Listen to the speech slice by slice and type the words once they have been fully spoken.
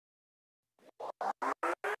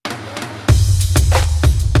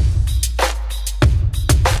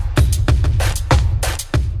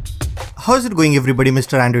How's it going everybody,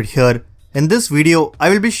 Mr. Android here. In this video,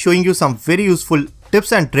 I will be showing you some very useful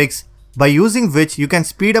tips and tricks by using which you can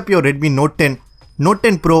speed up your Redmi Note 10, Note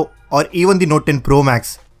 10 Pro or even the Note 10 Pro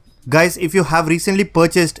Max. Guys, if you have recently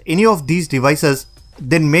purchased any of these devices,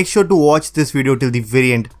 then make sure to watch this video till the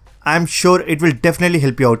very end. I am sure it will definitely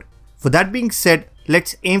help you out. For that being said,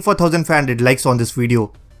 let's aim for 1500 likes on this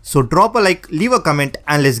video. So drop a like, leave a comment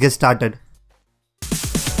and let's get started.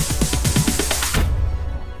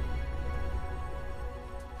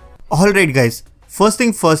 Alright guys, first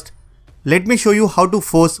thing first, let me show you how to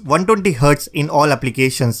force 120Hz in all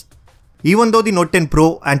applications. Even though the Note 10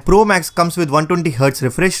 Pro and Pro Max comes with 120Hz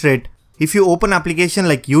refresh rate, if you open application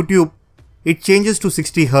like YouTube, it changes to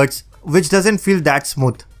 60Hz, which doesn't feel that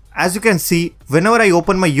smooth. As you can see, whenever I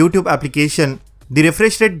open my YouTube application, the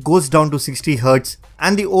refresh rate goes down to 60Hz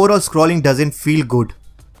and the overall scrolling doesn't feel good.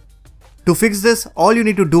 To fix this, all you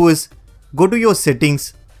need to do is go to your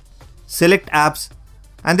settings, select apps,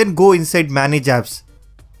 and then go inside manage apps.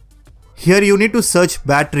 Here you need to search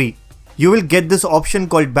battery. You will get this option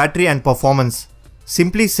called battery and performance.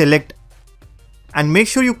 Simply select and make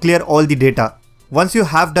sure you clear all the data. Once you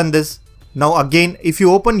have done this, now again if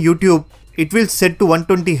you open YouTube, it will set to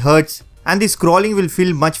 120Hz and the scrolling will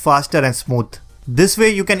feel much faster and smooth. This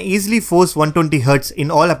way you can easily force 120Hz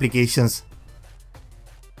in all applications.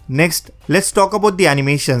 Next, let's talk about the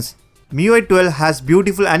animations. MIUI 12 has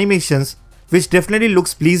beautiful animations which definitely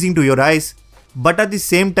looks pleasing to your eyes, but at the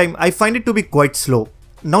same time I find it to be quite slow.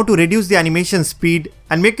 Now to reduce the animation speed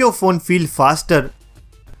and make your phone feel faster,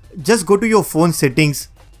 just go to your phone settings,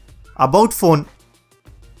 about phone,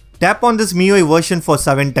 tap on this MIUI version for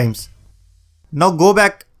 7 times. Now go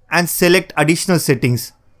back and select additional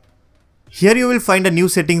settings. Here you will find a new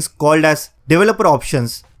settings called as developer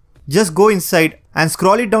options. Just go inside and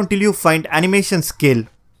scroll it down till you find animation scale.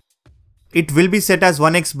 It will be set as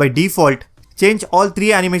 1x by default. Change all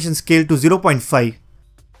 3 animation scale to 0.5.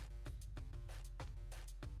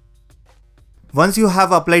 Once you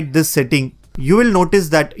have applied this setting, you will notice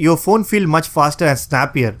that your phone feels much faster and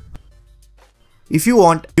snappier. If you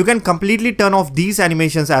want, you can completely turn off these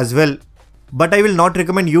animations as well, but I will not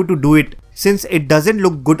recommend you to do it since it doesn't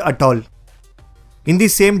look good at all. In the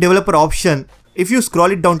same developer option, if you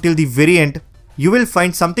scroll it down till the very end, you will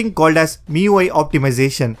find something called as MIUI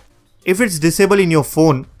Optimization. If it's disabled in your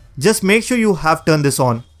phone, just make sure you have turned this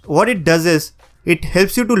on. What it does is, it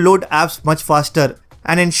helps you to load apps much faster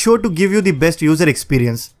and ensure to give you the best user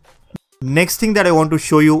experience. Next thing that I want to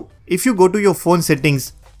show you, if you go to your phone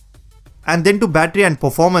settings and then to battery and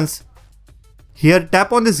performance, here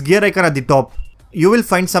tap on this gear icon at the top. You will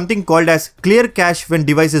find something called as clear cache when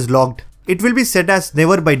device is locked. It will be set as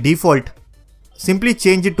never by default. Simply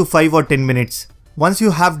change it to 5 or 10 minutes. Once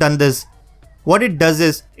you have done this, what it does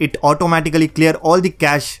is, it automatically clear all the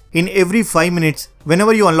cache in every 5 minutes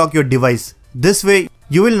whenever you unlock your device. This way,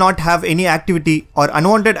 you will not have any activity or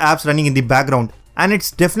unwanted apps running in the background, and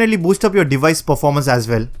it's definitely boost up your device performance as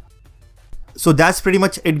well. So that's pretty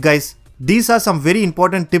much it guys. These are some very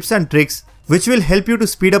important tips and tricks which will help you to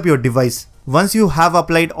speed up your device. Once you have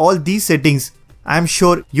applied all these settings, I am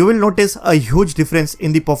sure you will notice a huge difference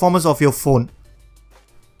in the performance of your phone.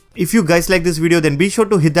 If you guys like this video, then be sure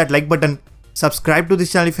to hit that like button. Subscribe to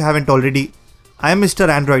this channel if you haven't already. I am Mr.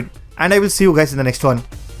 Android and I will see you guys in the next one.